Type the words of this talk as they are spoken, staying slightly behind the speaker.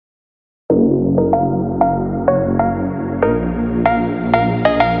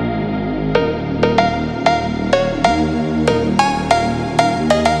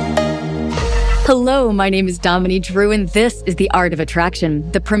Hello, my name is Dominique Drew, and this is The Art of Attraction,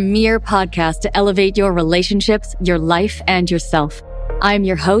 the premier podcast to elevate your relationships, your life, and yourself. I'm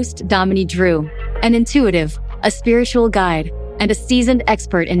your host, Dominique Drew, an intuitive, a spiritual guide, and a seasoned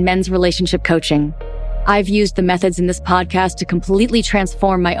expert in men's relationship coaching. I've used the methods in this podcast to completely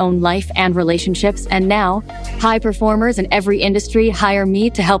transform my own life and relationships, and now high performers in every industry hire me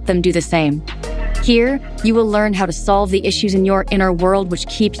to help them do the same. Here, you will learn how to solve the issues in your inner world which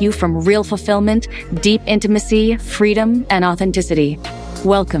keep you from real fulfillment, deep intimacy, freedom, and authenticity.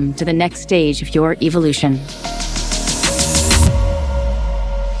 Welcome to the next stage of your evolution.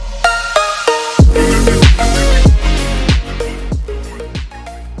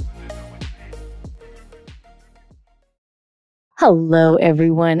 Hello,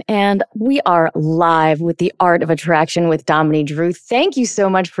 everyone, and we are live with The Art of Attraction with Dominique Drew. Thank you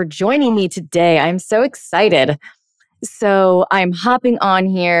so much for joining me today. I'm so excited. So I'm hopping on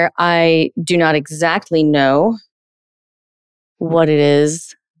here. I do not exactly know what it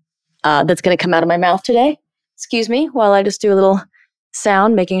is that's going to come out of my mouth today. Excuse me while I just do a little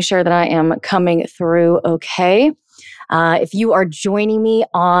sound, making sure that I am coming through okay. If you are joining me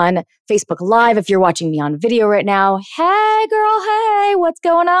on Facebook Live, if you're watching me on video right now, hey girl, hey, what's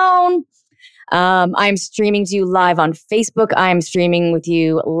going on? I'm streaming to you live on Facebook. I'm streaming with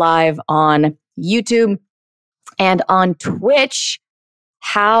you live on YouTube and on Twitch.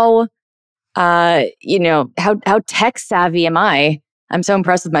 How tech savvy am I? I'm so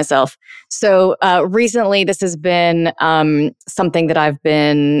impressed with myself. So recently, this has been something that I've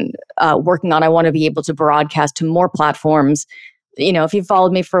been working on. I want to be able to broadcast to more platforms. You know, if you've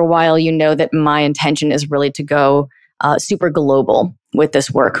followed me for a while, you know that my intention is really to go super global with this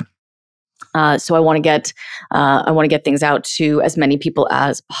work. So I want to get things out to as many people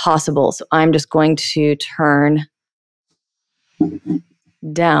as possible. So I'm just going to turn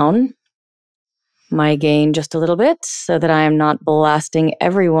down my gain just a little bit so that I am not blasting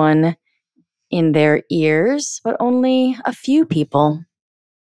everyone in their ears, but only a few people.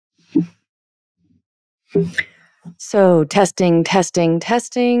 So testing.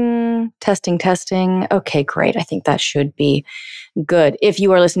 Okay, great. I think that should be good. If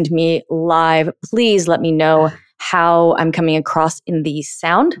you are listening to me live, please let me know how I'm coming across in the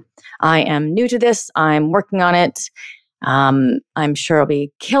sound. I am new to this. I'm working on it. I'm sure I'll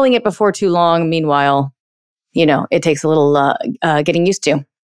be killing it before too long. Meanwhile, you know, it takes a little getting used to.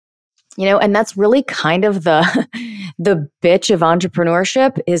 You know, and that's really kind of the bitch of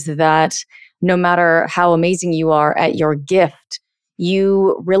entrepreneurship is that no matter how amazing you are at your gift,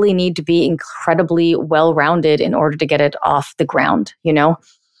 you really need to be incredibly well-rounded in order to get it off the ground, you know?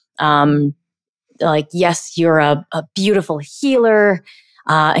 Yes, you're a beautiful healer,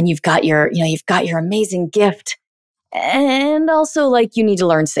 and you've got your amazing gift. And also, like, you need to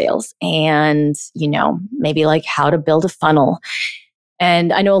learn sales and, you know, maybe like how to build a funnel.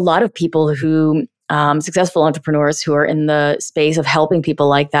 And I know a lot of people who, successful entrepreneurs who are in the space of helping people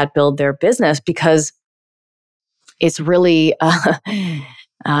like that build their business because it's really,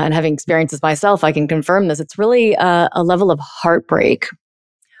 and having experienced this myself, I can confirm this, it's really a level of heartbreak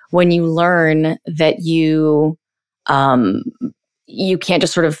when you learn that you can't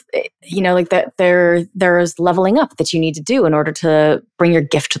just sort of, you know, like that there's leveling up that you need to do in order to bring your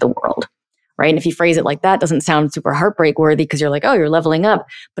gift to the world, right? And if you phrase it like that, it doesn't sound super heartbreak worthy because you're like, oh, you're leveling up.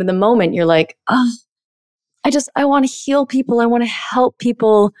 But in the moment, you're like, oh, I want to heal people. I want to help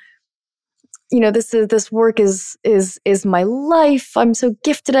people. You know, this work is my life. I'm so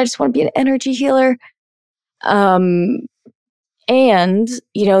gifted. I just want to be an energy healer. And,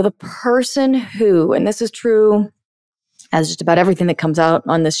 you know, the person who, and this is true as just about everything that comes out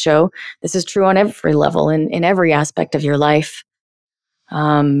on this show, this is true on every level in every aspect of your life.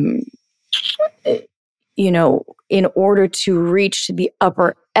 You know, in order to reach the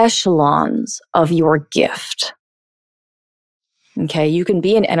upper echelons of your gift. Okay, you can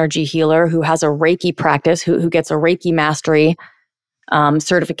be an energy healer who has a Reiki practice, who gets a Reiki mastery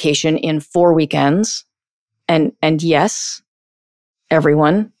certification in 4 weekends. And yes,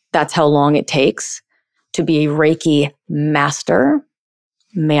 everyone, that's how long it takes to be a Reiki master.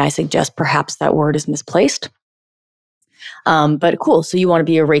 May I suggest perhaps that word is misplaced? But cool. So you want to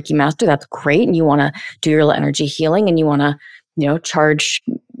be a Reiki master. That's great. And you want to do your energy healing and you want to, you know, charge,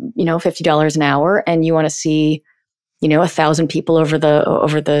 you know, $50 an hour and you want to see, you know, 1,000 people over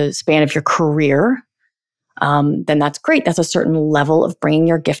the span of your career. Then that's great. That's a certain level of bringing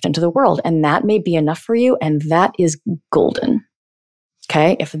your gift into the world. And that may be enough for you. And that is golden.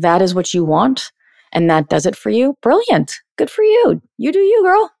 Okay. If that is what you want and that does it for you, brilliant. Good for you. You do you,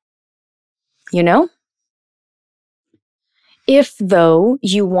 girl. You know? If, though,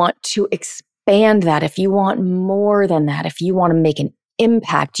 you want to expand that, if you want more than that, if you want to make an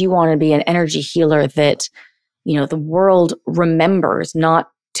impact, you want to be an energy healer that, the world remembers, not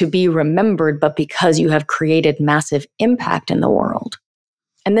to be remembered, but because you have created massive impact in the world.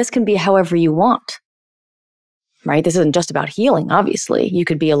 And this can be however you want, right? This isn't just about healing, obviously. You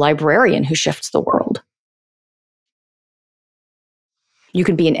could be a librarian who shifts the world. You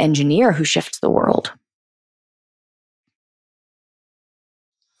could be an engineer who shifts the world.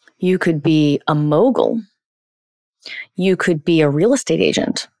 You could be a mogul. You could be a real estate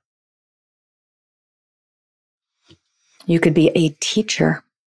agent. You could be a teacher.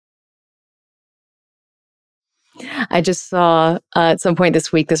 I just saw at some point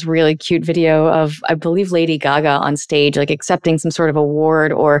this week this really cute video of, I believe, Lady Gaga on stage, like accepting some sort of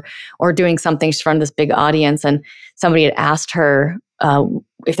award or doing something in front of this big audience. And somebody had asked her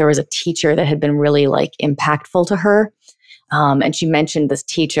if there was a teacher that had been really like impactful to her. And she mentioned this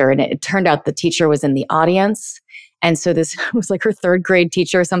teacher, and it turned out the teacher was in the audience. And so this was like her third grade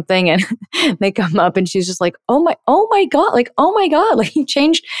teacher or something. And they come up and she's just like, oh my God, like you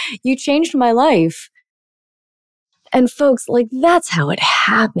changed my life. And folks, like that's how it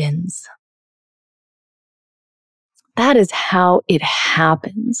happens. That is how it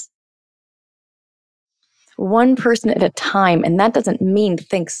happens. One person at a time. And that doesn't mean to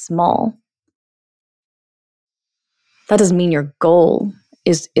think small. That doesn't mean your goal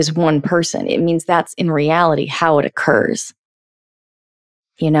is one person. It means that's in reality how it occurs.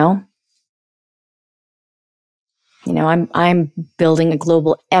 I'm building a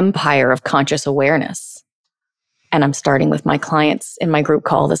global empire of conscious awareness. And I'm starting with my clients in my group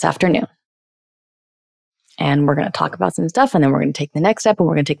call this afternoon. And we're going to talk about some stuff, and then we're going to take the next step, and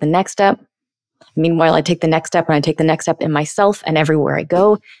we're going to take the next step. Meanwhile, I take the next step, and I take the next step in myself and everywhere I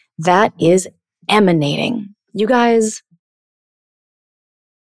go. That is emanating. You guys,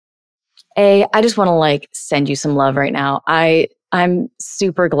 I just want to send you some love right now. I'm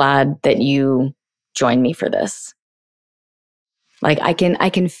super glad that you joined me for this. I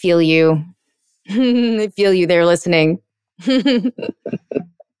can feel you. I feel you there listening. The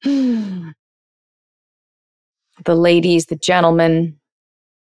ladies, the gentlemen.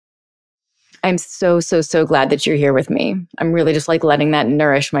 I'm so glad that you're here with me. I'm really just letting that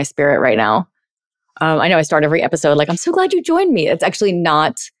nourish my spirit right now. I know I start every episode I'm so glad you joined me. It's actually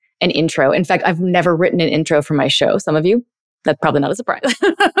not an intro. In fact, I've never written an intro for my show. Some of you, that's probably not a surprise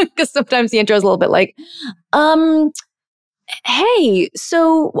because sometimes the intro is a little bit hey,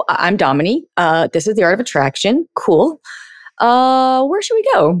 so I'm Domini. This is The Art of Attraction. Cool. Where should we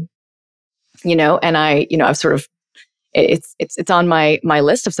go? And I've sort of, it's on my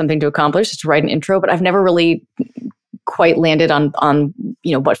list of something to accomplish is to write an intro, but I've never really quite landed on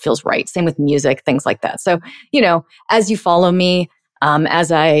what feels right. Same with music, things like that. So, as you follow me,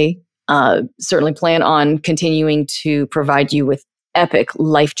 as I certainly plan on continuing to provide you with epic,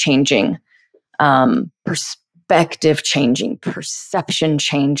 life-changing, perspective-changing,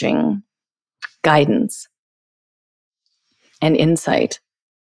 perception-changing guidance and insight,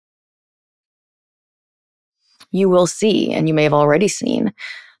 you will see, and you may have already seen,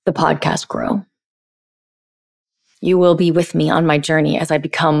 the podcast grow. You will be with me on my journey as I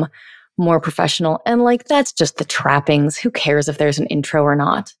become more professional. And that's just the trappings. Who cares if there's an intro or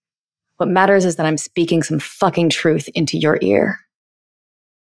not? What matters is that I'm speaking some fucking truth into your ear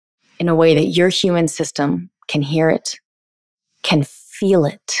in a way that your human system can hear it, can feel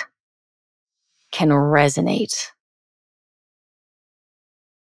it, can resonate.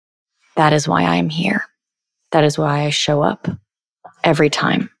 That is why I'm here. That is why I show up every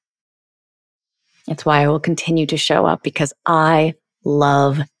time. It's why I will continue to show up, because I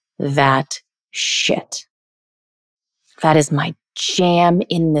love that shit. That is my jam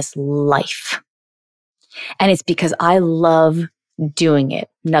in this life. And it's because I love doing it.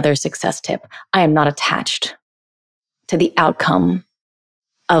 Another success tip. I am not attached to the outcome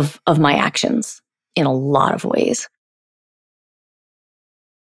of my actions in a lot of ways.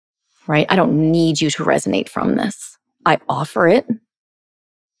 Right? I don't need you to resonate from this. I offer it.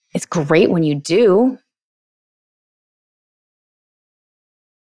 It's great when you do.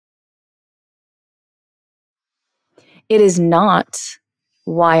 It is not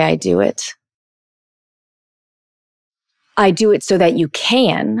why I do it. I do it so that you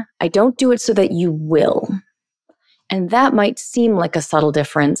can. I don't do it so that you will. And that might seem like a subtle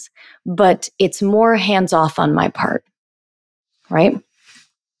difference, but it's more hands-off on my part, right?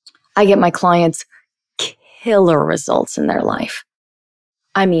 I get my clients killer results in their life.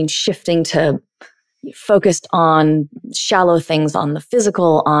 I mean, shifting to focused on shallow things, on the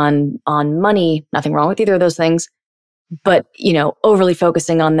physical, on money. Nothing wrong with either of those things. But, overly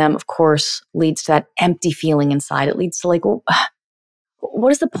focusing on them, of course, leads to that empty feeling inside. It leads to like, well,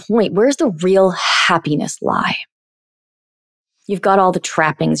 what is the point? Where's the real happiness lie? You've got all the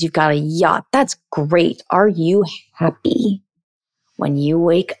trappings. You've got a yacht. That's great. Are you happy when you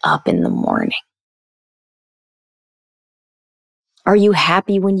wake up in the morning? Are you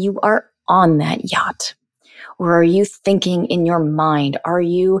happy when you are on that yacht? Or are you thinking in your mind? Are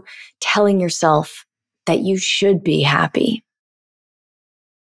you telling yourself that you should be happy?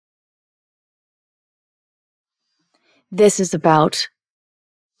 This is about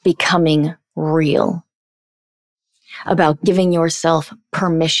becoming real, about giving yourself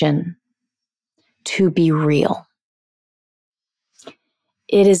permission to be real.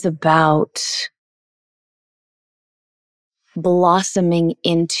 It is about blossoming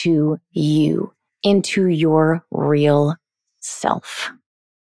into you, into your real self.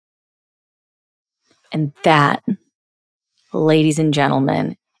 And that, ladies and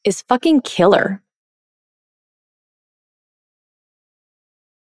gentlemen, is fucking killer.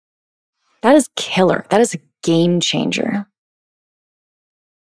 That is killer. That is a game changer.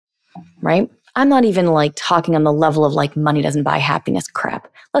 Right? I'm not even like talking on the level of like money doesn't buy happiness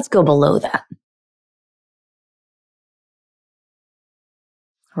crap. Let's go below that.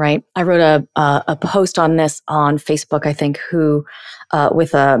 Right? I wrote a post on this on Facebook, I think, in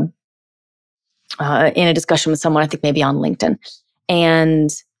a discussion with someone, I think maybe on LinkedIn. And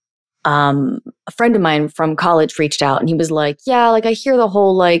a friend of mine from college reached out and he was like, yeah, like I hear the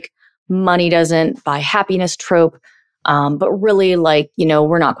whole like money doesn't buy happiness trope. But really like,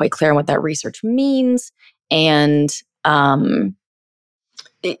 we're not quite clear on what that research means. And, and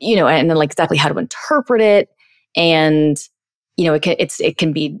then like exactly how to interpret it. And, it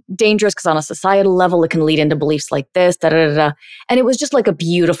can be dangerous because on a societal level, it can lead into beliefs like this, da, da, da, da. And it was just like a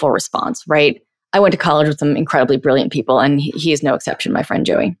beautiful response, right? I went to college with some incredibly brilliant people and he is no exception, my friend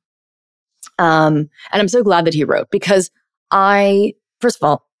Joey. And I'm so glad that he wrote because first of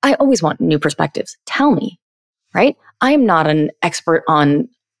all, I always want new perspectives. Tell me, right? I am not an expert on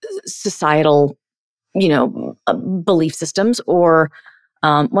societal, belief systems or,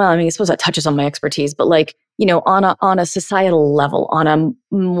 I suppose that touches on my expertise, but like, on a societal level, on a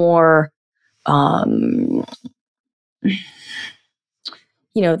more, the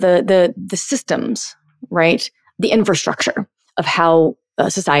systems, right? The infrastructure of how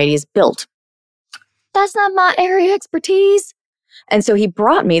society is built. That's not my area of expertise. And so he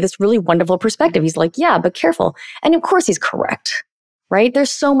brought me this really wonderful perspective. He's like, yeah, but careful. And of course he's correct, right? There's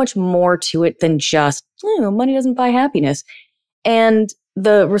so much more to it than just, money doesn't buy happiness. And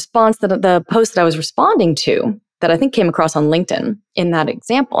the response the post that I was responding to that I think came across on LinkedIn in that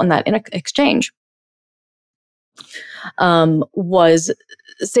example, in that exchange, was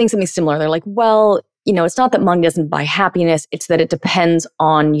saying something similar. They're like, well, it's not that money doesn't buy happiness. It's that it depends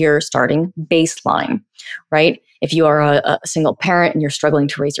on your starting baseline, right? If you are a single parent and you're struggling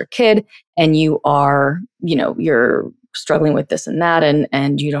to raise your kid and you are, you're struggling with this and that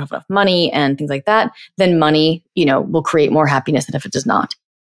and you don't have enough money and things like that, then money, will create more happiness than if it does not.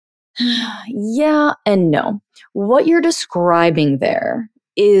 Yeah and no. What you're describing there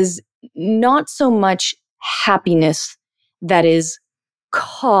is not so much happiness that is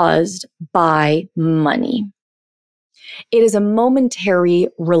caused by money. It is a momentary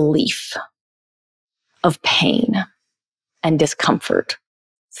relief of pain and discomfort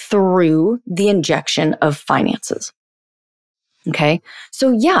through the injection of finances. Okay.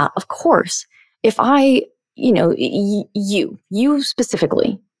 So yeah, of course, if I, you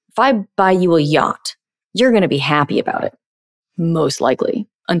specifically, if I buy you a yacht, you're going to be happy about it. Most likely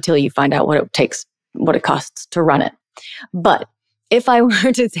until you find out what it costs to run it. But if I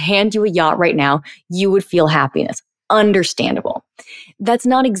were to hand you a yacht right now, you would feel happiness. Understandable. That's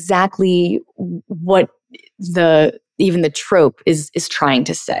not exactly what even the trope is trying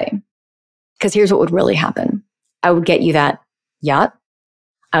to say. Because here's what would really happen. I would get you that yacht.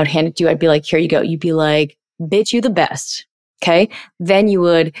 I would hand it to you. I'd be like, here you go. You'd be like, bitch, you the best. Okay. Then you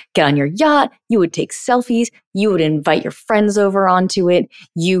would get on your yacht. You would take selfies. You would invite your friends over onto it.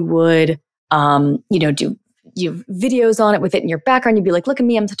 You would, do videos on it with it in your background. You'd be like, look at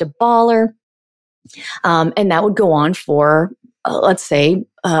me. I'm such a baller. And that would go on for, let's say,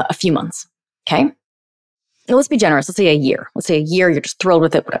 a few months. Okay. Now, let's be generous. Let's say a year. Let's say a year. You're just thrilled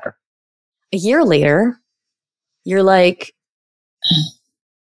with it, whatever. A year later, you're like,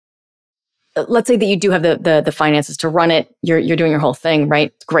 let's say that you do have the finances to run it. You're doing your whole thing,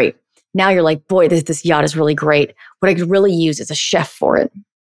 right? Great. Now you're like, boy, this yacht is really great. What I could really use is a chef for it.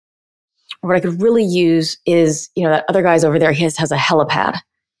 Or what I could really use is, that other guy's over there, he has a helipad.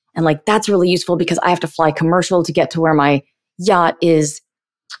 And like, that's really useful because I have to fly commercial to get to where my yacht is,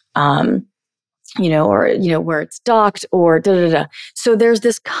 or where it's docked or da da da. So there's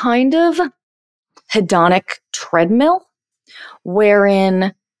this kind of hedonic treadmill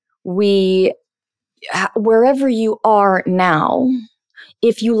wherein wherever you are now,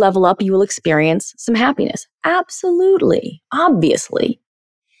 if you level up, you will experience some happiness. Absolutely. Obviously.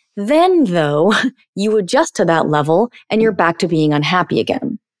 Then, though, you adjust to that level and you're back to being unhappy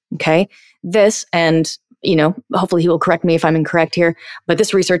again. Okay. This, and, hopefully he will correct me if I'm incorrect here, but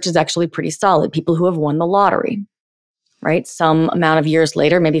this research is actually pretty solid. People who have won the lottery, right? Some amount of years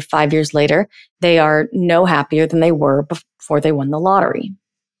later, maybe 5 years later, they are no happier than they were before they won the lottery.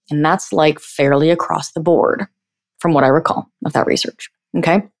 And that's like fairly across the board from what I recall of that research.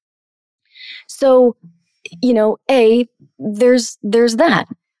 Okay. So, there's that.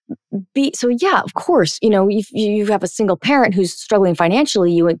 So yeah, of course, if you have a single parent who's struggling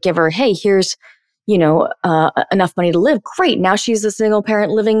financially, you would give her, hey, here's, enough money to live. Great. Now she's a single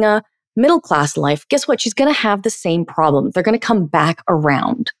parent living a middle-class life. Guess what? She's going to have the same problem. They're going to come back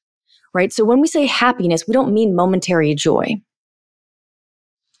around, right? So when we say happiness, we don't mean momentary joy.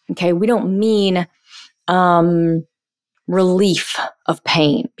 Okay. We don't mean, relief of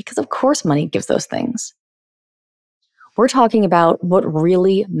pain, because of course money gives those things. We're talking about what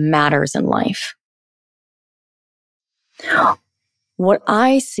really matters in life. What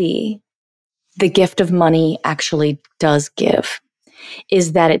I see the gift of money actually does give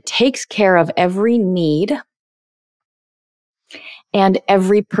is that it takes care of every need and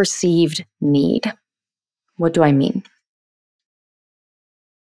every perceived need. What do I mean?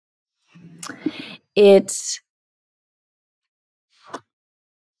 It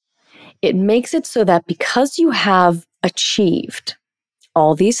makes it so that because you have achieved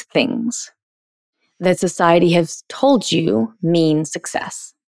all these things that society has told you mean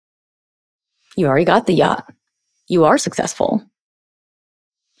success. You already got the yacht. You are successful.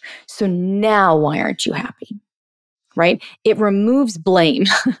 So now why aren't you happy? Right? It removes blame.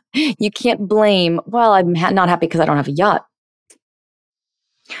 You can't blame, well, I'm not happy because I don't have a yacht.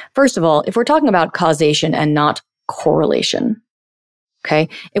 First of all, if we're talking about causation and not correlation, okay?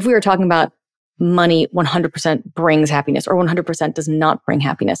 If we were talking about money 100% brings happiness or 100% does not bring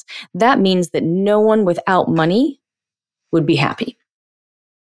happiness, that means that no one without money would be happy.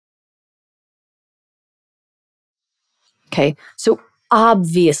 Okay, so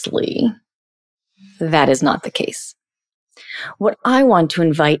obviously that is not the case. What I want to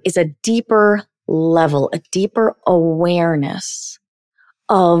invite is a deeper level, a deeper awareness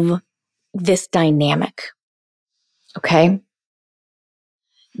of this dynamic. Okay?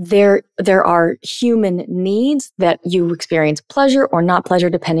 There are human needs that you experience pleasure or not pleasure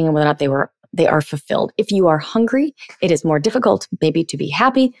depending on whether or not they are fulfilled. If you are hungry, it is more difficult maybe to be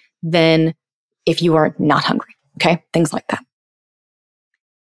happy than if you are not hungry. Okay? Things like that.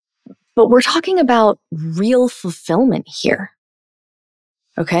 But we're talking about real fulfillment here.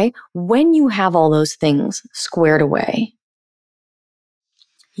 Okay? When you have all those things squared away,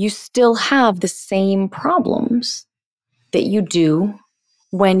 you still have the same problems that you do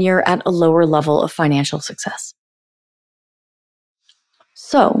when you're at a lower level of financial success.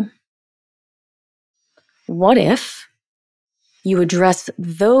 So, what if you address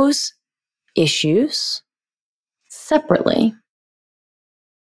those issues separately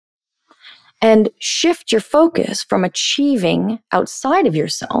and shift your focus from achieving outside of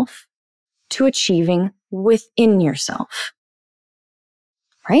yourself to achieving within yourself?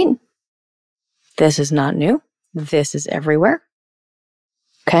 Right? This is not new. This is everywhere.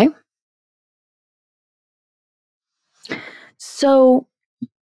 Okay? So,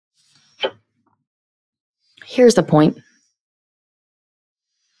 here's the point.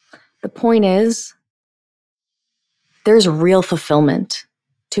 The point is, there's real fulfillment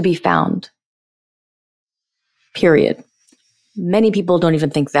to be found. Period. Many people don't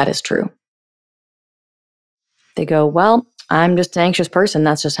even think that is true. They go, well, I'm just an anxious person.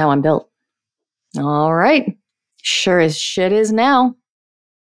 That's just how I'm built. All right. Sure as shit is now.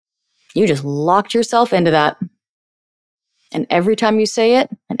 You just locked yourself into that. And every time you say it,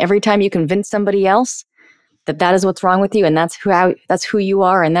 and every time you convince somebody else that is what's wrong with you, and that's who you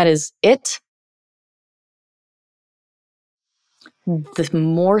are, and that is it, the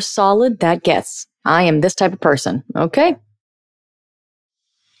more solid that gets. I am this type of person. Okay.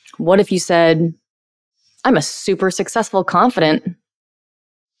 What if you said, I'm a super successful, confident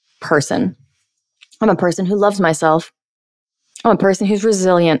person. I'm a person who loves myself. I'm a person who's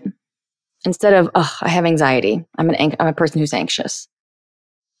resilient. Instead of, oh, I have anxiety. I'm a person who's anxious,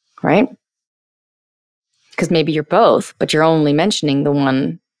 right? Because maybe you're both, but you're only mentioning the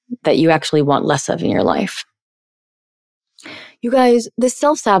one that you actually want less of in your life. You guys, this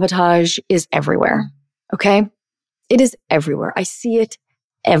self-sabotage is everywhere, okay? It is everywhere. I see it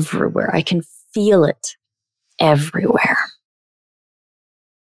everywhere. I can feel it everywhere.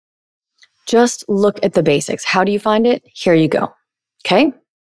 Just look at the basics. How do you find it? Here you go, okay?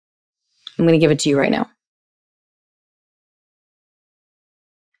 I'm going to give it to you right now.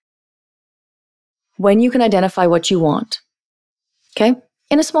 When you can identify what you want, okay?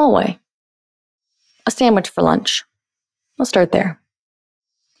 In a small way. A sandwich for lunch. Let's start there.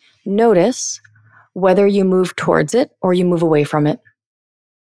 Notice whether you move towards it or you move away from it.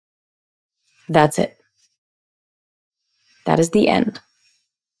 That's it. That is the end.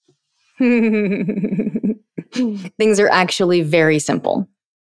 Things are actually very simple.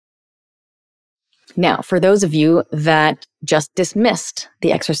 Now, for those of you that just dismissed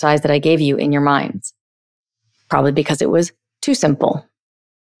the exercise that I gave you in your minds, probably because it was too simple.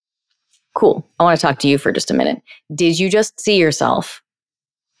 Cool. I want to talk to you for just a minute. Did you just see yourself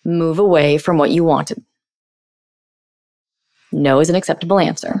move away from what you wanted? No is an acceptable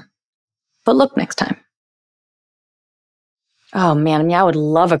answer. But look next time. Oh man, I mean, I would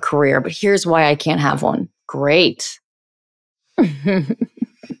love a career, but here's why I can't have one. Great.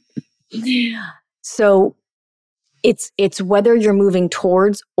 So it's whether you're moving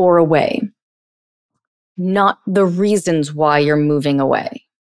towards or away, not the reasons why you're moving away.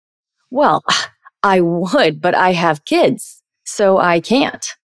 Well, I would, but I have kids, so I can't.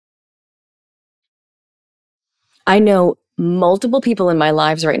 I know multiple people in my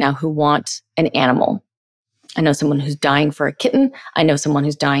lives right now who want an animal. I know someone who's dying for a kitten. I know someone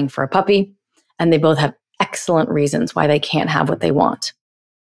who's dying for a puppy. And they both have excellent reasons why they can't have what they want,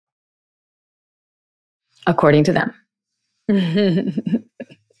 according to them.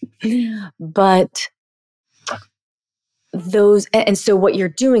 But and so what you're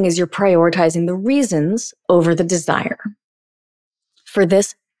doing is you're prioritizing the reasons over the desire. For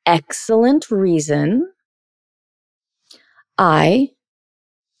this excellent reason, I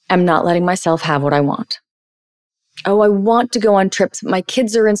am not letting myself have what I want. Oh, I want to go on trips. My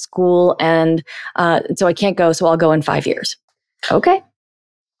kids are in school and so I can't go, so I'll go in 5 years. Okay.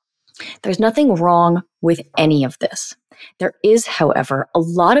 There's nothing wrong with any of this. There is, however, a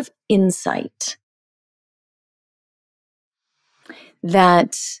lot of insight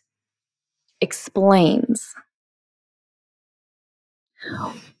that explains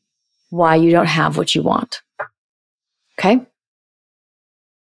why you don't have what you want. Okay?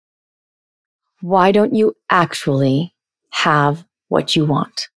 Why don't you actually have what you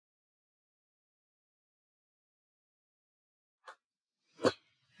want?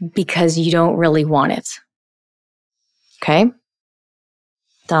 Because you don't really want it. Okay?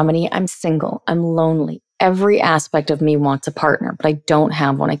 Dominique, I'm single. I'm lonely. Every aspect of me wants a partner, but I don't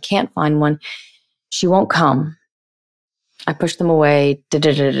have one. I can't find one. She won't come. I push them away.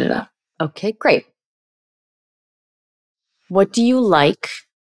 Da-da-da-da-da. Okay, great. What do you like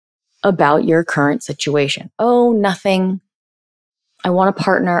about your current situation? Oh, nothing. I want a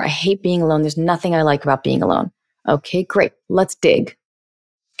partner. I hate being alone. There's nothing I like about being alone. Okay, great. Let's dig.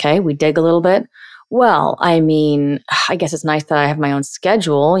 Okay, we dig a little bit. Well, I mean, I guess it's nice that I have my own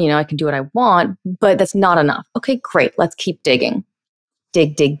schedule. You know, I can do what I want, but that's not enough. Okay, great. Let's keep digging.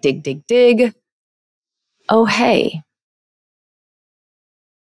 Dig, dig, dig, dig, dig. Oh, hey.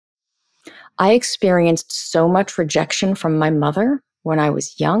 I experienced so much rejection from my mother when I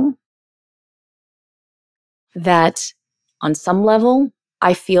was young that on some level,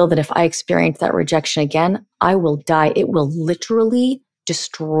 I feel that if I experience that rejection again, I will die. It will literally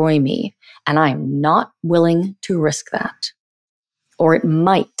destroy me. And I am not willing to risk that. Or it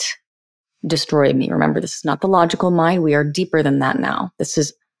might destroy me. Remember, this is not the logical mind. We are deeper than that now. This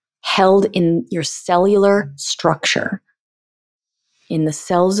is held in your cellular structure, in the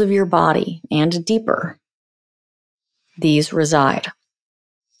cells of your body and deeper. These reside.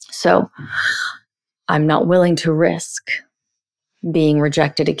 So I'm not willing to risk being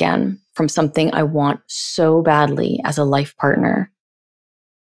rejected again from something I want so badly as a life partner.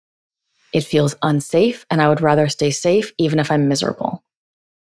 It feels unsafe, and I would rather stay safe even if I'm miserable.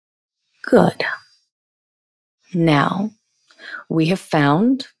 Good. Now, we have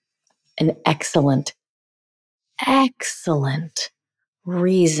found an excellent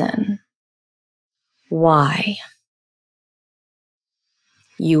reason why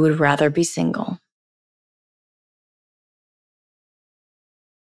you would rather be single.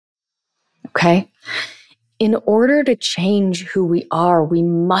 Okay? In order to change who we are, we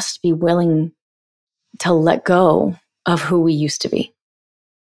must be willing to let go of who we used to be.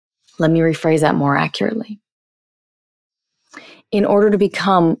 Let me rephrase that more accurately. In order to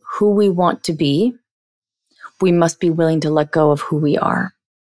become who we want to be, we must be willing to let go of who we are.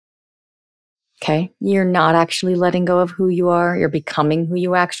 Okay? You're not actually letting go of who you are. You're becoming who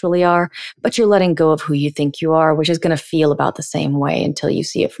you actually are, but you're letting go of who you think you are, which is going to feel about the same way until you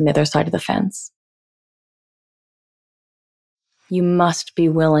see it from the other side of the fence. You must be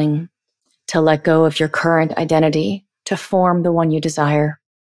willing to let go of your current identity to form the one you desire.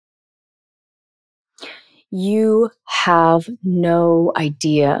 You have no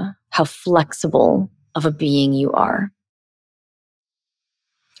idea how flexible of a being you are.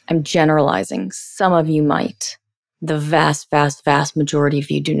 I'm generalizing. Some of you might. The vast, vast, vast majority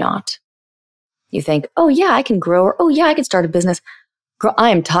of you do not. You think, oh yeah, I can grow, or oh yeah, I can start a business. Girl, I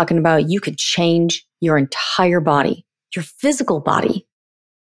am talking about you could change your entire body, your physical body.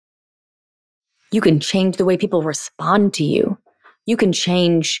 You can change the way people respond to you. You can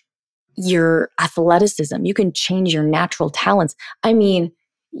change your athleticism. You can change your natural talents. I mean,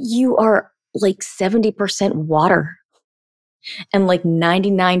 you are like 70% water and like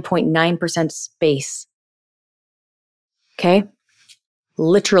 99.9% space. Okay?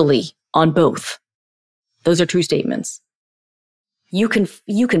 Literally on both. Those are true statements. You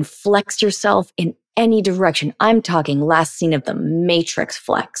can flex yourself in any direction. I'm talking last scene of the Matrix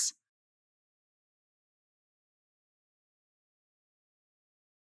flex.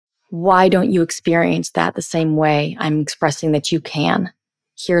 Why don't you experience that the same way I'm expressing that you can?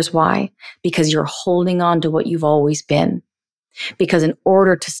 Here's why. Because you're holding on to what you've always been. Because in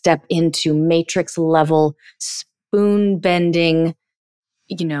order to step into Matrix level, spoon bending,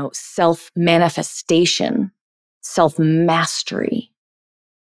 self-manifestation, self-mastery,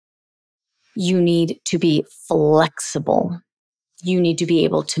 you need to be flexible. You need to be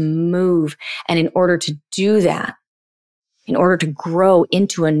able to move. And in order to do that, in order to grow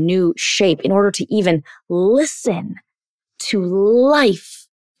into a new shape, in order to even listen to life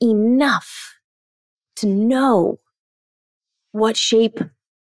enough to know what shape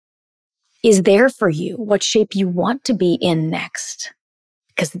is there for you, what shape you want to be in next.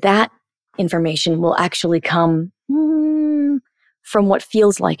 Because that information will actually come from what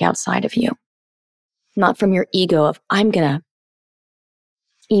feels like outside of you, not from your ego of, I'm going to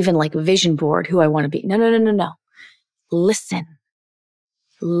even like vision board who I want to be. No. Listen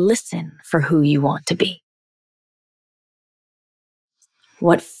for who you want to be.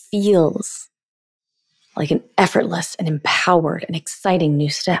 What feels like an effortless and empowered and exciting new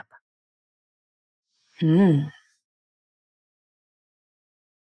step.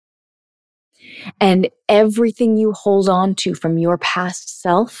 And everything you hold on to from your past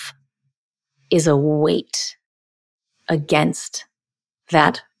self is a weight against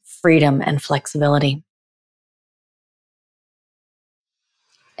that freedom and flexibility.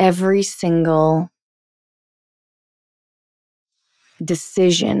 Every single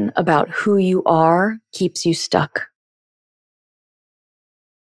decision about who you are keeps you stuck.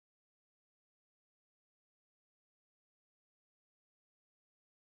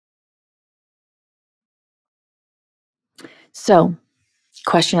 So,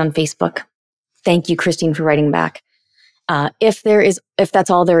 question on Facebook. Thank you, Christine, for writing back. If that's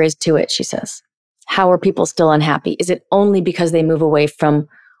all there is to it, she says, how are people still unhappy? Is it only because they move away from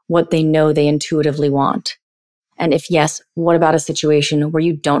what they know they intuitively want? And if yes, what about a situation where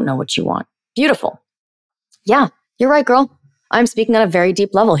you don't know what you want? Beautiful. Yeah, you're right, girl. I'm speaking on a very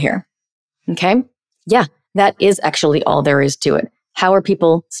deep level here. Okay? Yeah, that is actually all there is to it. How are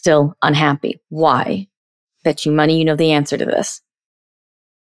people still unhappy? Why? Bet you money you know the answer to this.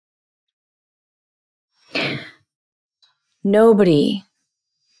 Nobody,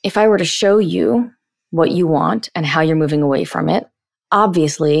 if I were to show you what you want and how you're moving away from it,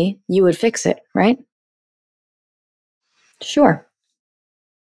 obviously you would fix it, right? Sure.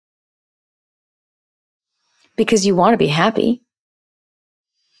 Because you want to be happy.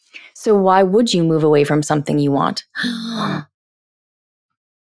 So why would you move away from something you want?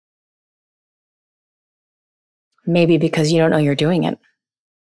 Maybe because you don't know you're doing it.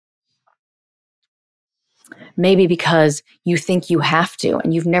 Maybe because you think you have to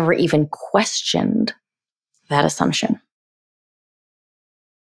and you've never even questioned that assumption.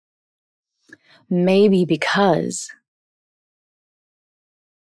 Maybe because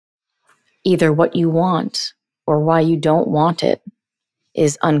either what you want or why you don't want it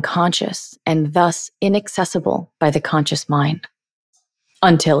is unconscious and thus inaccessible by the conscious mind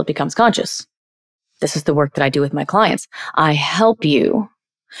until it becomes conscious. This is the work that I do with my clients. I help you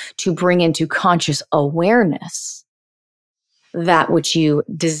to bring into conscious awareness that which you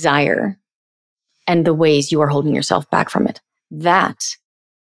desire and the ways you are holding yourself back from it. That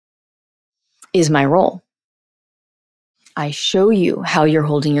is my role. I show you how you're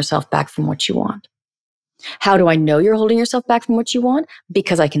holding yourself back from what you want. How do I know you're holding yourself back from what you want?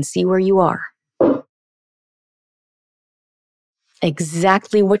 Because I can see where you are.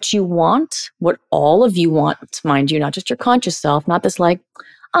 Exactly what you want, what all of you want, mind you, not just your conscious self, not this like,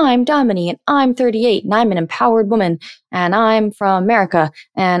 I'm Domini and I'm 38 and I'm an empowered woman and I'm from America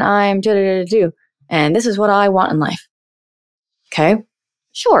and I'm do and this is what I want in life. Okay,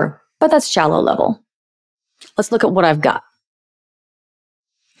 sure, but that's shallow level. Let's look at what I've got.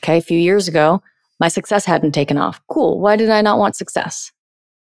 Okay, a few years ago, my success hadn't taken off. Cool, why did I not want success?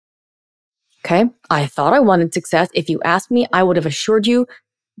 Okay, I thought I wanted success. If you asked me, I would have assured you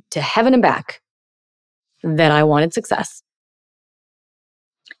to heaven and back that I wanted success.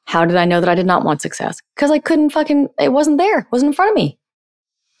 How did I know that I did not want success? Because I couldn't it wasn't there. It wasn't in front of me.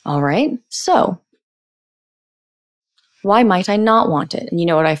 All right, so why might I not want it? And you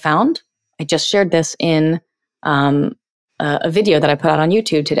know what I found? I just shared this in a video that I put out on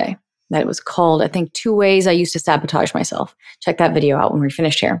YouTube today. That was called, I think, 2 Ways I Used to Sabotage Myself. Check that video out when we're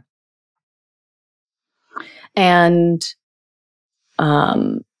finished here. And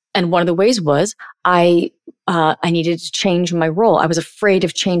one of the ways was I needed to change my role. I was afraid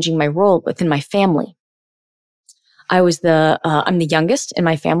of changing my role within my family. I'm the youngest in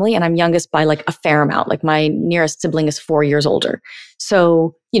my family, and I'm youngest by like a fair amount. Like my nearest sibling is 4 years older.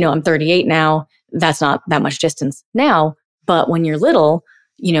 So, I'm 38 now. That's not that much distance now. But when you're little,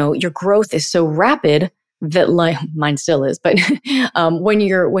 your growth is so rapid that like mine still is. But when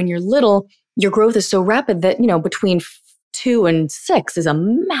you're little, your growth is so rapid that, between 2 and 6 is a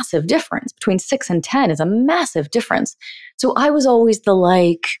massive difference. Between 6 and 10 is a massive difference. So I was always the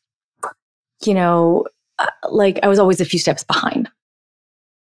I was always a few steps behind.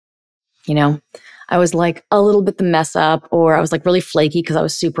 I was like a little bit the mess up, or I was like really flaky because I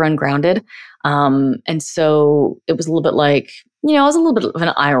was super ungrounded. And so it was a little bit like, I was a little bit of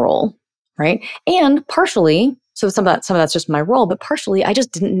an eye roll, right? And partially, so some of that's just my role, but partially I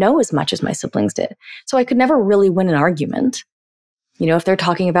just didn't know as much as my siblings did. So I could never really win an argument. If they're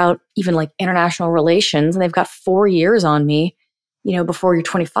talking about even like international relations and they've got 4 years on me, before you're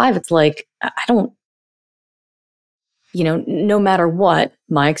 25, it's like, I don't, no matter what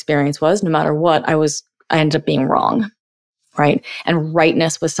my experience was, no matter what, I ended up being wrong, right? And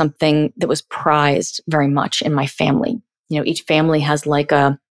rightness was something that was prized very much in my family. Each family has like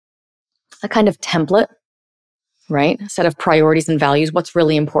a kind of template, right? A set of priorities and values. What's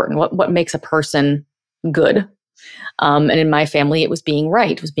really important? What makes a person good? And in my family, it was being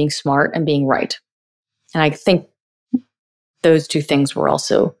right. It was being smart and being right. And I think those two things were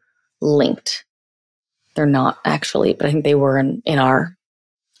also linked. They're not actually, but I think they were in our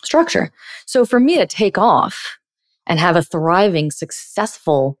structure. So for me to take off and have a thriving,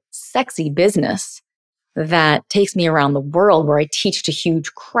 successful, sexy business that takes me around the world, where I teach to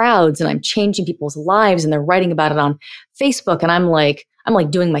huge crowds and I'm changing people's lives and they're writing about it on Facebook, and I'm like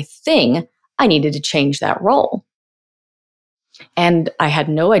doing my thing, I needed to change that role. And I had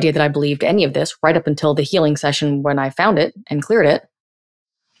no idea that I believed any of this right up until the healing session when I found it and cleared it.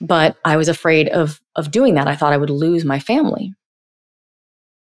 But I was afraid of doing that. I thought I would lose my family.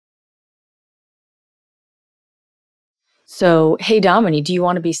 So, hey, Domini, do you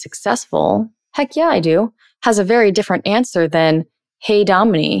want to be successful? Heck yeah, I do. Has a very different answer than, hey,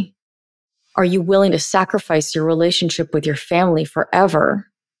 Domini, are you willing to sacrifice your relationship with your family forever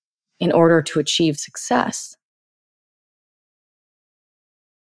in order to achieve success?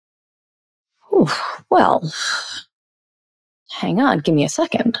 Ooh, well, hang on, give me a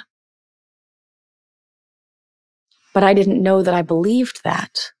second. But I didn't know that I believed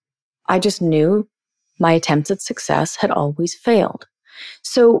that. I just knew my attempts at success had always failed.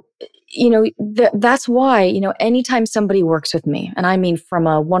 So, that's why, anytime somebody works with me, and I mean from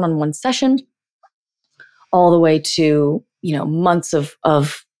a one-on-one session all the way to, months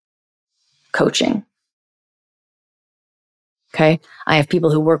of coaching. Okay. I have people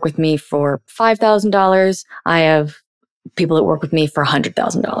who work with me for $5,000. I have people that work with me for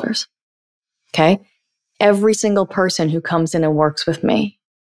 $100,000. Okay. Every single person who comes in and works with me,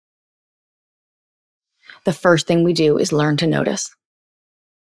 the first thing we do is learn to notice.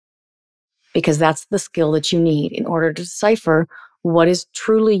 Because that's the skill that you need in order to decipher what is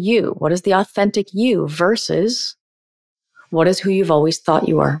truly you, what is the authentic you versus what is who you've always thought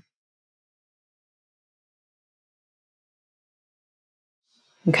you are.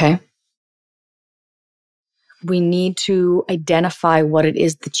 Okay. We need to identify what it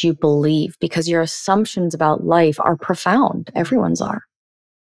is that you believe, because your assumptions about life are profound. Everyone's are.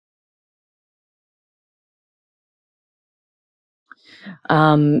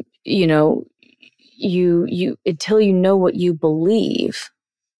 You know, you until you know what you believe,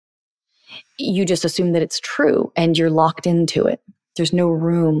 you just assume that it's true and you're locked into it. There's no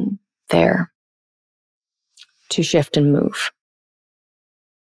room there to shift and move.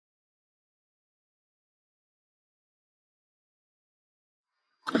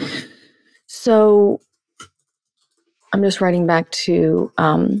 So I'm just writing back to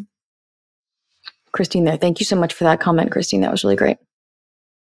Christine there. Thank you so much for that comment, Christine. That was really great.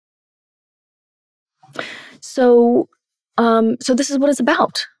 So, so this is what it's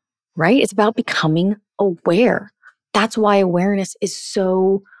about, right? It's about becoming aware. That's why awareness is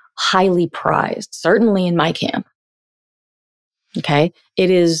so highly prized, certainly in my camp. Okay. It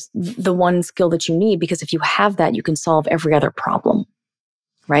is the one skill that you need, because if you have that, you can solve every other problem,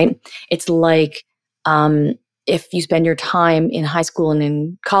 right? It's like, if you spend your time in high school and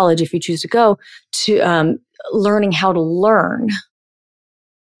in college, if you choose to go to, learning how to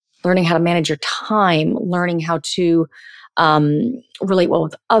learning how to manage your time, learning how to relate well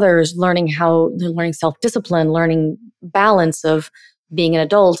with others, learning self-discipline, learning balance of being an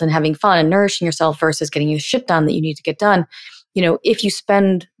adult and having fun and nourishing yourself versus getting your shit done that you need to get done. If you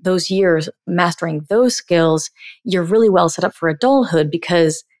spend those years mastering those skills, you're really well set up for adulthood,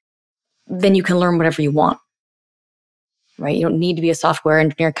 because then you can learn whatever you want, right? You don't need to be a software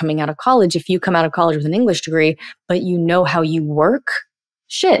engineer coming out of college. If you come out of college with an English degree, but you know how you work,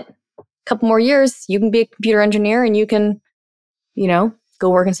 shit, a couple more years, you can be a computer engineer and you can, go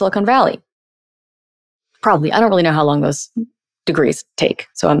work in Silicon Valley. Probably. I don't really know how long those degrees take.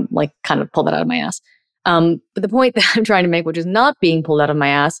 So I'm like kind of pull that out of my ass. But the point that I'm trying to make, which is not being pulled out of my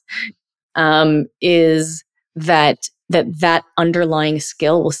ass, is that underlying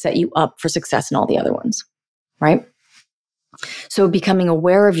skill will set you up for success in all the other ones, right? So becoming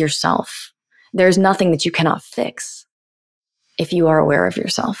aware of yourself, there's nothing that you cannot fix if you are aware of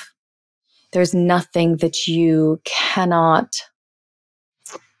yourself. There's nothing that you cannot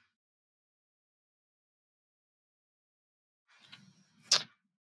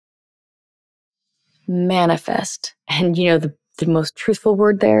manifest. And the most truthful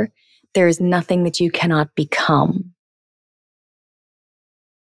word there is nothing that you cannot become.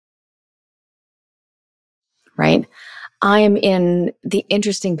 Right? I am in the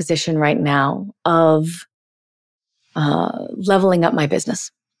interesting position right now of leveling up my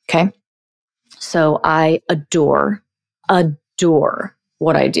business. Okay. So I adore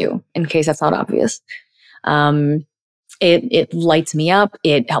what I do, in case that's not obvious. It lights me up.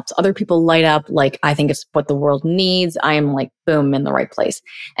 It helps other people light up. Like, I think it's what the world needs. I am like, boom, in the right place.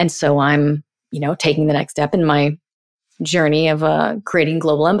 And so I'm, taking the next step in my journey of creating a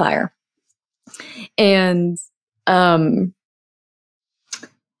global empire. And, and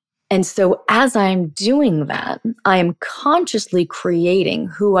so as I'm doing that, I am consciously creating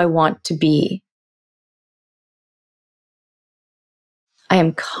who I want to be. I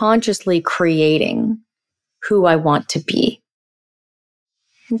am consciously creating who I want to be.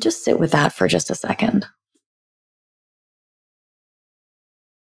 And just sit with that for just a second.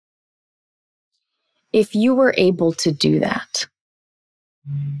 If you were able to do that,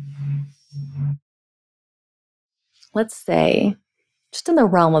 let's say, just in the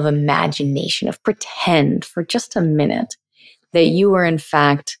realm of imagination, of pretend for just a minute that you are in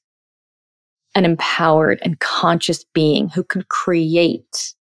fact an empowered and conscious being who could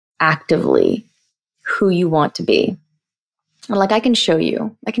create actively who you want to be. And like, I can show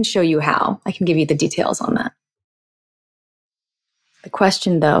you how. I can give you the details on that. The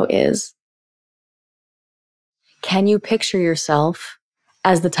question though is, can you picture yourself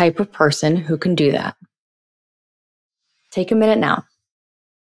as the type of person who can do that? Take a minute now.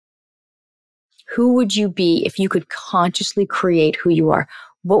 Who would you be if you could consciously create who you are?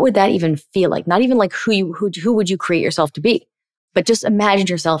 What would that even feel like? Not even like who would you create yourself to be, but just imagine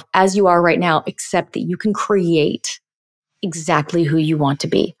yourself as you are right now, except that you can create exactly who you want to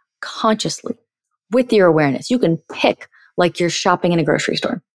be consciously with your awareness. You can pick like you're shopping in a grocery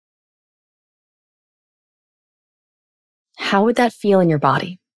store. How would that feel in your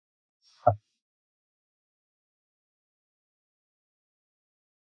body?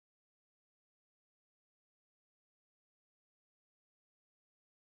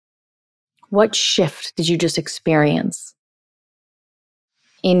 What shift did you just experience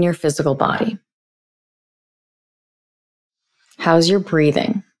in your physical body? How's your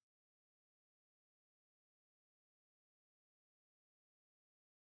breathing?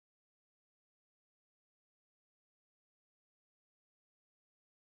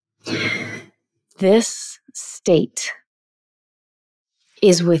 This state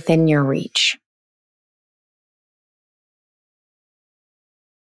is within your reach.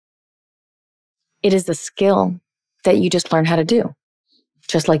 It is the skill that you just learned how to do,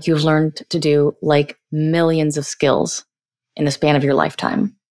 just like you've learned to do like millions of skills in the span of your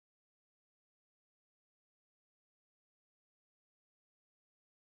lifetime.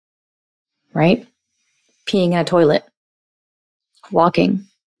 Right? Peeing in a toilet, walking,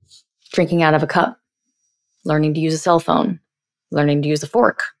 drinking out of a cup, learning to use a cell phone, learning to use a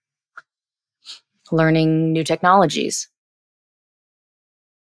fork, learning new technologies,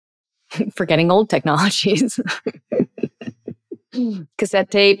 forgetting old technologies.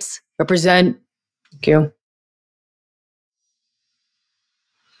 Cassette tapes, represent. Thank you.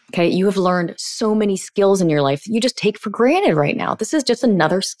 Okay, you have learned so many skills in your life that you just take for granted right now. This is just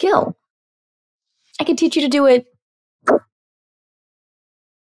another skill. I can teach you to do it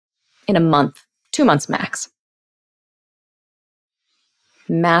in a month, 2 months max.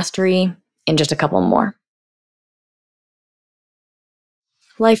 Mastery in just a couple more.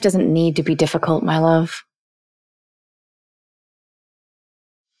 Life doesn't need to be difficult, my love.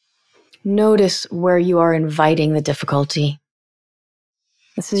 Notice where you are inviting the difficulty.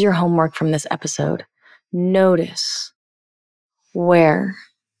 This is your homework from this episode. Notice where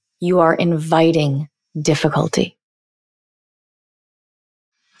you are inviting difficulty.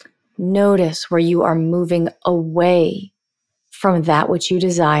 Notice where you are moving away from that which you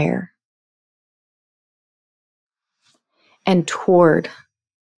desire and toward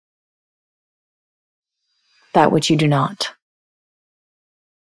that which you do not.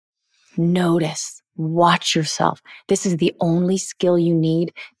 Notice, watch yourself. This is the only skill you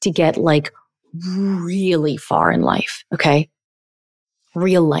need to get like really far in life, okay?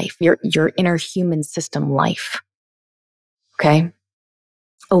 Real life, your inner human system life, okay?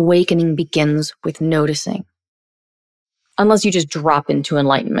 Awakening begins with noticing. Unless you just drop into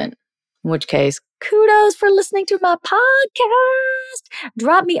enlightenment, in which case, kudos for listening to my podcast.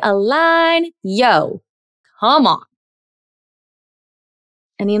 Drop me a line. Yo, come on.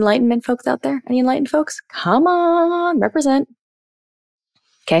 Any enlightenment folks out there? Any enlightened folks? Come on, represent.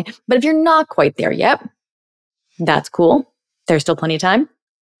 Okay, but if you're not quite there yet, that's cool. There's still plenty of time.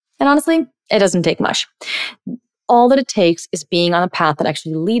 And honestly, it doesn't take much. All that it takes is being on a path that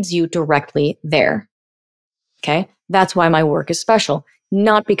actually leads you directly there. Okay, that's why my work is special.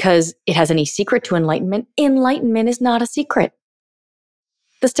 Not because it has any secret to enlightenment. Enlightenment is not a secret.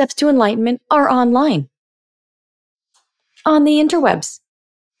 The steps to enlightenment are online, on the interwebs.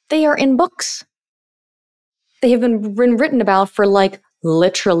 They are in books. They have been written about for like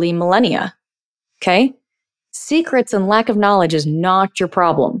literally millennia. Okay? Secrets and lack of knowledge is not your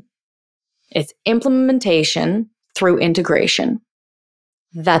problem. It's implementation through integration.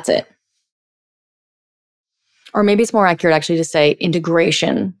 That's it. Or maybe it's more accurate actually to say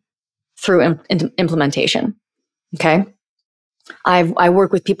integration through implementation. Okay? I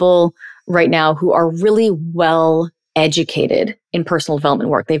work with people right now who are really well educated in personal development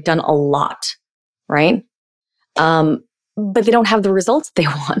work. They've done a lot, right? But they don't have the results they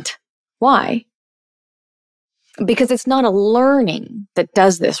want. Why? Because it's not a learning that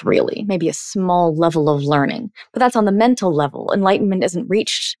does this really, maybe a small level of learning, but that's on the mental level. Enlightenment isn't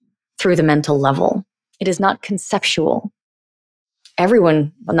reached through the mental level. It is not conceptual.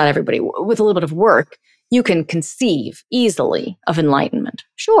 Everyone, well, not everybody, with a little bit of work, you can conceive easily of enlightenment.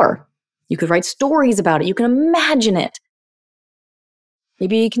 Sure, you could write stories about it. You can imagine it.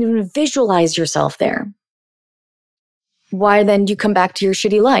 Maybe you can even visualize yourself there. Why then do you come back to your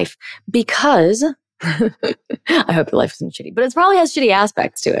shitty life? Because, I hope your life isn't shitty, but it probably has shitty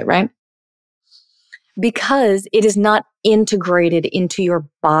aspects to it, right? Because it is not integrated into your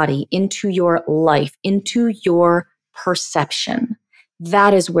body, into your life, into your perception.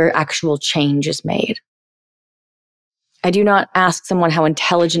 That is where actual change is made. I do not ask someone how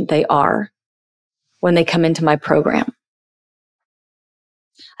intelligent they are when they come into my program.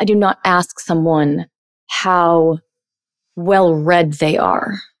 I do not ask someone how well-read they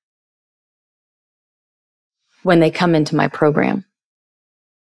are when they come into my program.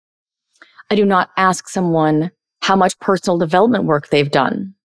 I do not ask someone how much personal development work they've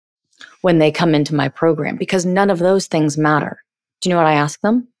done when they come into my program, because none of those things matter. Do you know what I ask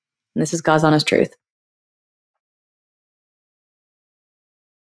them? And this is God's honest truth.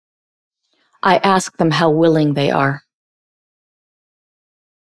 I ask them how willing they are.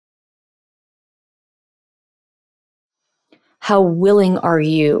 How willing are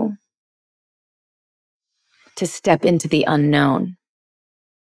you to step into the unknown?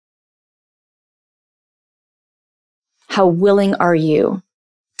 How willing are you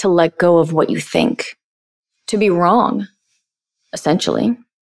to let go of what you think to be wrong, essentially?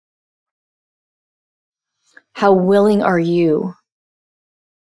 How willing are you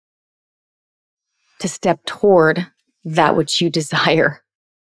to step toward that which you desire?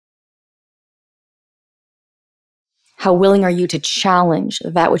 How willing are you to challenge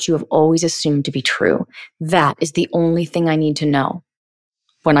that which you have always assumed to be true? That is the only thing I need to know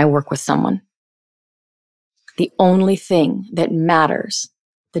when I work with someone. The only thing that matters,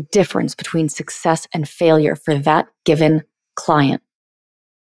 the difference between success and failure for that given client,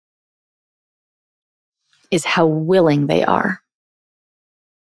 is how willing they are.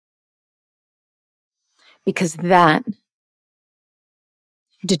 Because that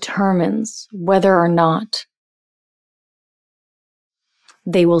determines whether or not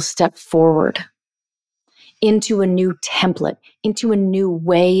they will step forward into a new template, into a new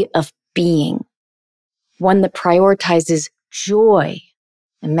way of being, one that prioritizes joy.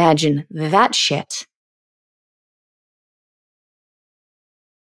 Imagine that shit.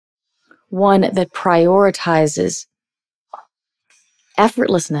 One that prioritizes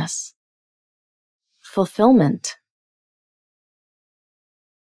effortlessness, fulfillment,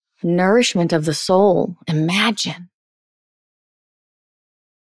 nourishment of the soul. Imagine.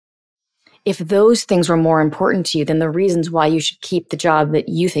 If those things were more important to you than the reasons why you should keep the job that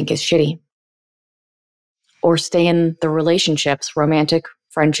you think is shitty, or stay in the relationships, romantic,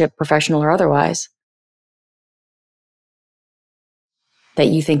 friendship, professional, or otherwise, that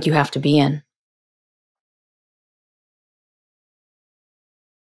you think you have to be in.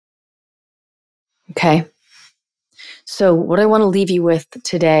 Okay? So what I want to leave you with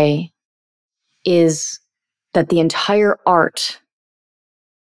today is that the entire art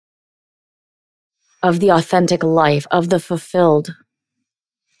of the authentic life, of the fulfilled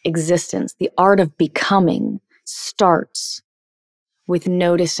existence, the art of becoming, starts with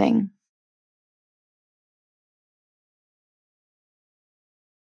noticing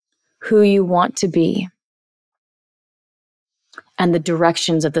who you want to be and the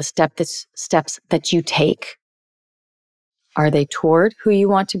directions of the steps that you take. Are they toward who you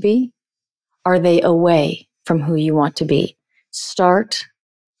want to be? Are they away from who you want to be? Start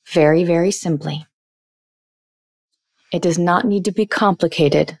very, very simply. It does not need to be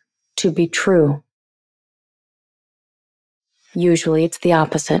complicated to be true. Usually it's the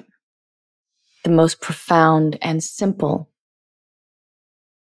opposite. The most profound and simple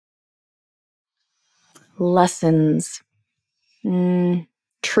lessons,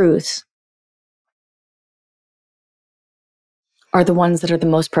 truths are the ones that are the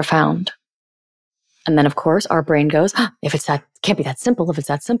most profound. And then, of course, our brain goes, if it's that, can't be that simple. If it's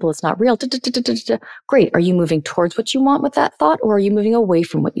that simple, it's not real. Great. Are you moving towards what you want with that thought, or are you moving away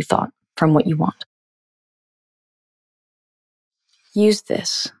from what you thought, from what you want? Use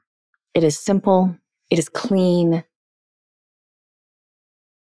this. It is simple. It is clean.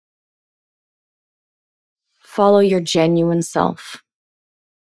 Follow your genuine self.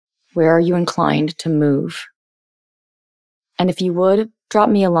 Where are you inclined to move? And if you would, drop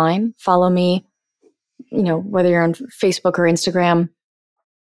me a line, follow me, whether you're on Facebook or Instagram,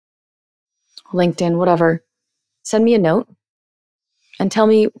 LinkedIn, whatever, send me a note and tell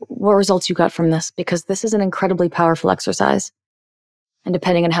me what results you got from this, because this is an incredibly powerful exercise. And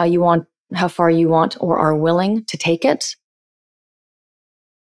depending on how far you want or are willing to take it,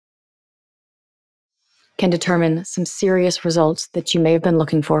 can determine some serious results that you may have been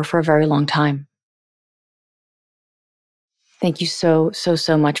looking for a very long time. Thank you so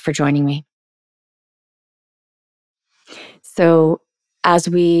much for joining me. So as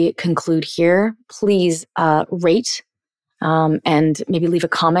we conclude here, please rate and maybe leave a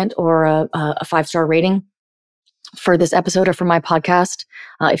comment or a 5-star rating for this episode or for my podcast.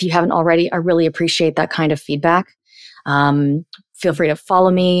 If you haven't already, I really appreciate that kind of feedback. Feel free to follow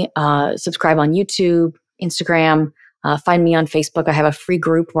me, subscribe on YouTube, Instagram, find me on Facebook. I have a free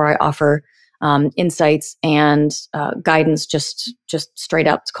group where I offer insights and guidance just straight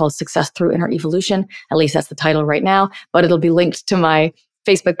up. It's called Success Through Inner Evolution. At least that's the title right now, but it'll be linked to my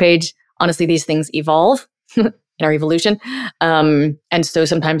Facebook page. Honestly, these things evolve in our evolution. And so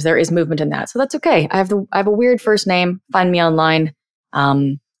sometimes there is movement in that. So that's okay. I have a weird first name. Find me online.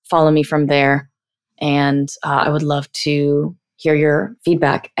 Follow me from there. And I would love to hear your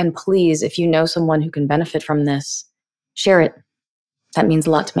feedback. And please, if you know someone who can benefit from this, share it. That means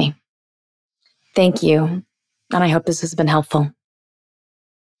a lot to me. Thank you. And I hope this has been helpful.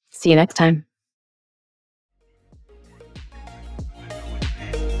 See you next time.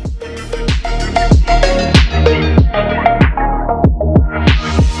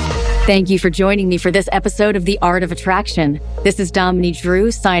 Thank you for joining me for this episode of The Art of Attraction. This is Dominique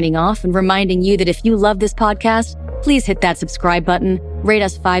Drew signing off and reminding you that if you love this podcast, please hit that subscribe button, rate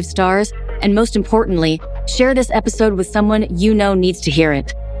us 5 stars, and most importantly, share this episode with someone you know needs to hear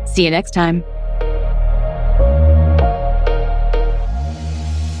it. See you next time.